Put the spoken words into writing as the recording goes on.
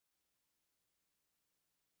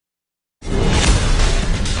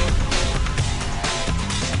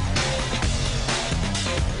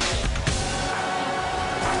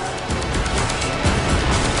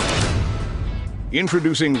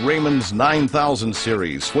Introducing Raymond's 9000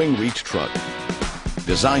 series swing reach truck.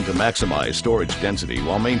 Designed to maximize storage density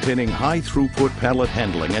while maintaining high throughput pallet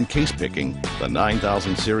handling and case picking, the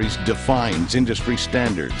 9000 series defines industry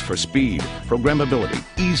standards for speed, programmability,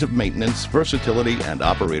 ease of maintenance, versatility, and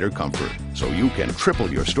operator comfort, so you can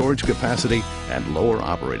triple your storage capacity and lower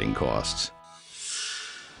operating costs.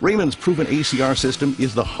 Raymond's proven ECR system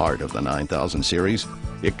is the heart of the 9000 series.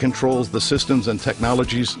 It controls the systems and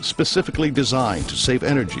technologies specifically designed to save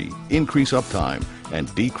energy, increase uptime,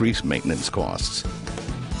 and decrease maintenance costs.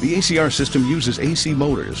 The ECR system uses AC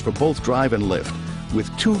motors for both drive and lift. With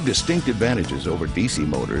two distinct advantages over DC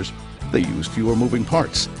motors: they use fewer moving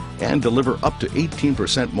parts and deliver up to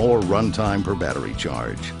 18% more runtime per battery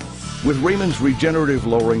charge. With Raymond's Regenerative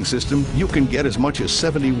Lowering system, you can get as much as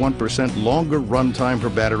 71% longer runtime per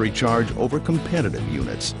battery charge over competitive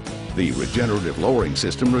units. The Regenerative Lowering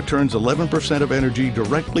system returns 11% of energy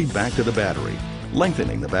directly back to the battery,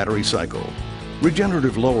 lengthening the battery cycle.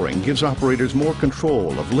 Regenerative Lowering gives operators more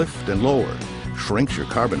control of lift and lower, shrinks your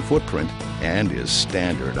carbon footprint, and is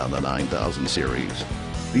standard on the 9000 series.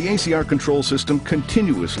 The ECR control system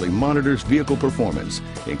continuously monitors vehicle performance,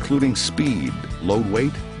 including speed, load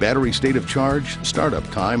weight, battery state of charge, startup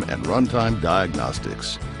time, and runtime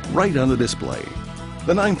diagnostics, right on the display.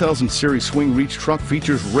 The 9000 series swing reach truck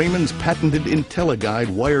features Raymond's patented IntelliGuide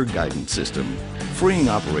wire guidance system, freeing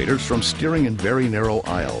operators from steering in very narrow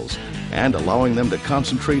aisles and allowing them to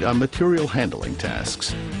concentrate on material handling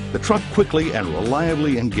tasks. The truck quickly and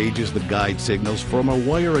reliably engages the guide signals from a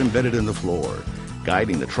wire embedded in the floor,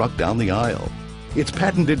 guiding the truck down the aisle. Its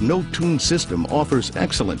patented no-tune system offers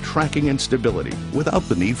excellent tracking and stability without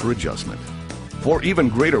the need for adjustment. For even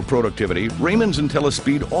greater productivity, Raymond's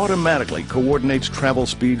IntelliSpeed automatically coordinates travel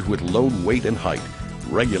speeds with load, weight, and height,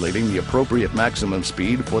 regulating the appropriate maximum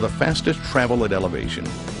speed for the fastest travel at elevation.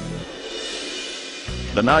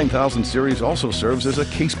 The 9000 series also serves as a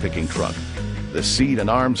case-picking truck. The seat and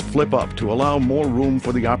arms flip up to allow more room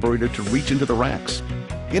for the operator to reach into the racks.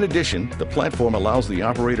 In addition, the platform allows the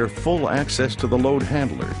operator full access to the load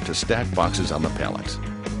handler to stack boxes on the pallets.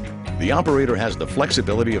 The operator has the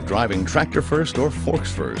flexibility of driving tractor first or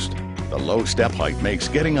forks first. The low step height makes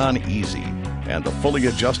getting on easy, and the fully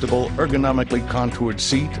adjustable, ergonomically contoured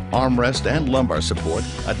seat, armrest, and lumbar support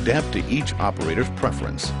adapt to each operator's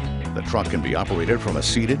preference. The truck can be operated from a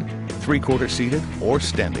seated, three-quarter seated, or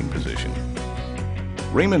standing position.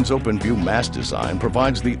 Raymond's open view mast design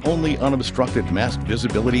provides the only unobstructed mast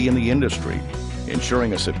visibility in the industry,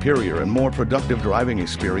 ensuring a superior and more productive driving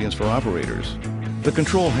experience for operators. The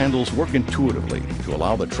control handles work intuitively to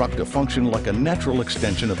allow the truck to function like a natural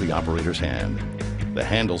extension of the operator's hand. The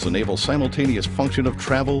handles enable simultaneous function of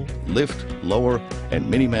travel, lift, lower, and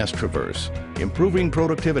mini-mast traverse, improving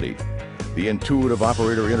productivity. The intuitive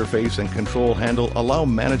operator interface and control handle allow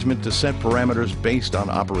management to set parameters based on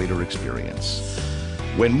operator experience.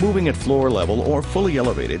 When moving at floor level or fully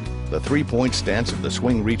elevated, the three-point stance of the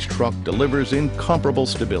swing reach truck delivers incomparable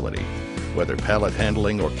stability. Whether pallet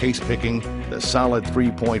handling or case picking, the solid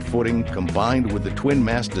three-point footing combined with the twin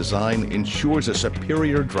mast design ensures a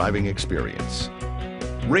superior driving experience.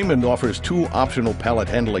 Raymond offers two optional pallet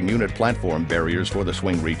handling unit platform barriers for the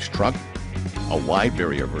swing reach truck: a wide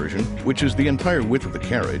barrier version, which is the entire width of the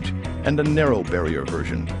carriage, and a narrow barrier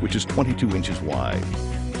version, which is 22 inches wide.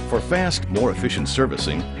 For fast, more efficient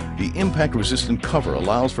servicing, the impact-resistant cover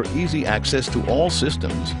allows for easy access to all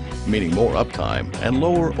systems, meaning more uptime and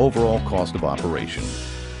lower overall cost of operation.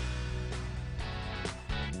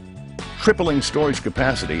 Tripling storage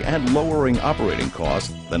capacity and lowering operating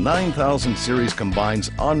costs, the 9000 series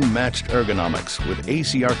combines unmatched ergonomics with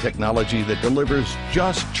ECR technology that delivers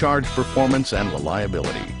just charge performance and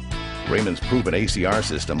reliability. Raymond's proven ECR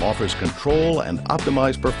system offers control and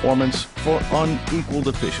optimized performance for unequaled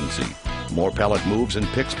efficiency, more pallet moves and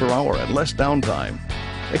picks per hour at less downtime.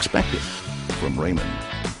 Expect it from Raymond.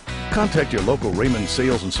 Contact your local Raymond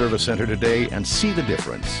Sales and Service Center today and see the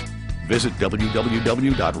difference. Visit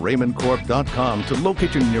www.raymondcorp.com to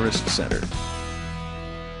locate your nearest center.